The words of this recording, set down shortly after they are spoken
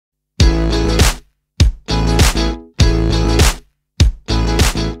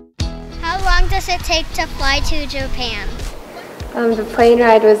does it take to fly to Japan? The plane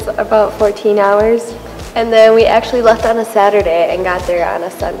ride was about 14 hours, and then we actually left on a Saturday and got there on a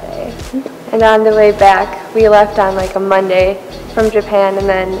Sunday. And on the way back, we left on like a Monday from Japan, and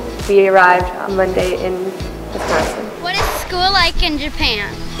then we arrived on Monday in Wisconsin. What is school like in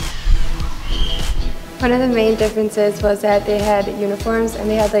Japan? One of the main differences was that they had uniforms, and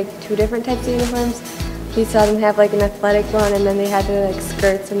they had like 2 different types of uniforms. We saw them have like an athletic one, and then they had their like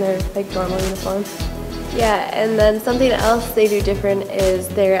skirts and their like normal uniforms. Yeah, and then something else they do different is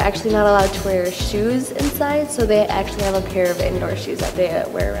they're actually not allowed to wear shoes inside, so they actually have a pair of indoor shoes that they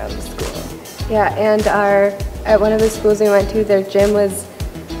wear around the school. Yeah, and at one of the schools we went to, their gym was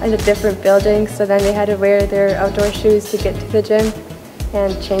in a different building, so then they had to wear their outdoor shoes to get to the gym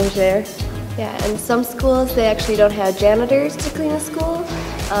and change there. Yeah, and some schools, they actually don't have janitors to clean the school.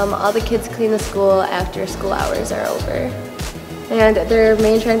 All the kids clean the school after school hours are over. And their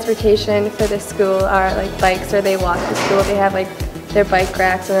main transportation for the school are like bikes, or they walk to school. They have like their bike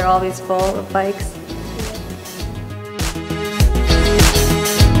racks, and they're always full of bikes.